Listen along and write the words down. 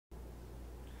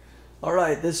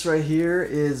Alright, this right here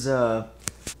is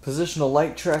positional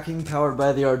light tracking powered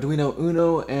by the Arduino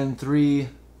Uno and 3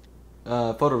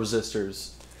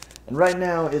 photoresistors. And right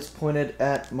now it's pointed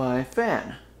at my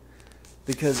fan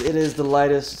because it is the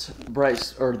brightest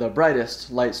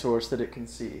light source that it can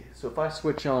see. So if I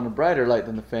switch on a brighter light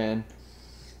than the fan,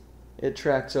 it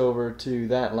tracks over to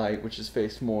that light, which is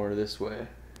faced more this way.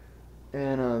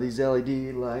 And these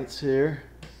LED lights here.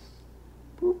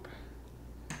 Boop.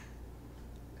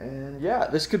 And yeah,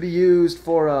 this could be used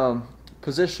for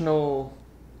positional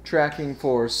tracking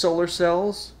for solar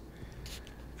cells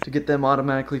to get them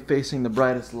automatically facing the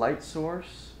brightest light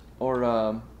source,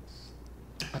 or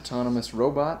autonomous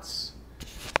robots.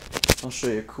 I'll show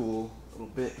you a cool little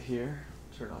bit here.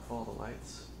 Turn off all the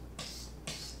lights.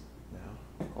 No,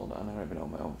 hold on, I don't even know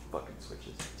my own fucking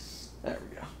switches. There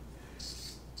we go.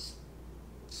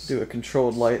 Do a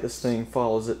controlled light. This thing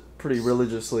follows it pretty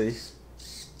religiously.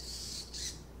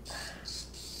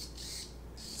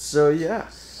 So yeah,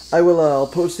 I'll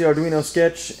post the Arduino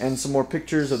Sketch and some more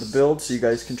pictures of the build so you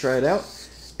guys can try it out.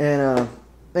 And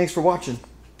thanks for watching.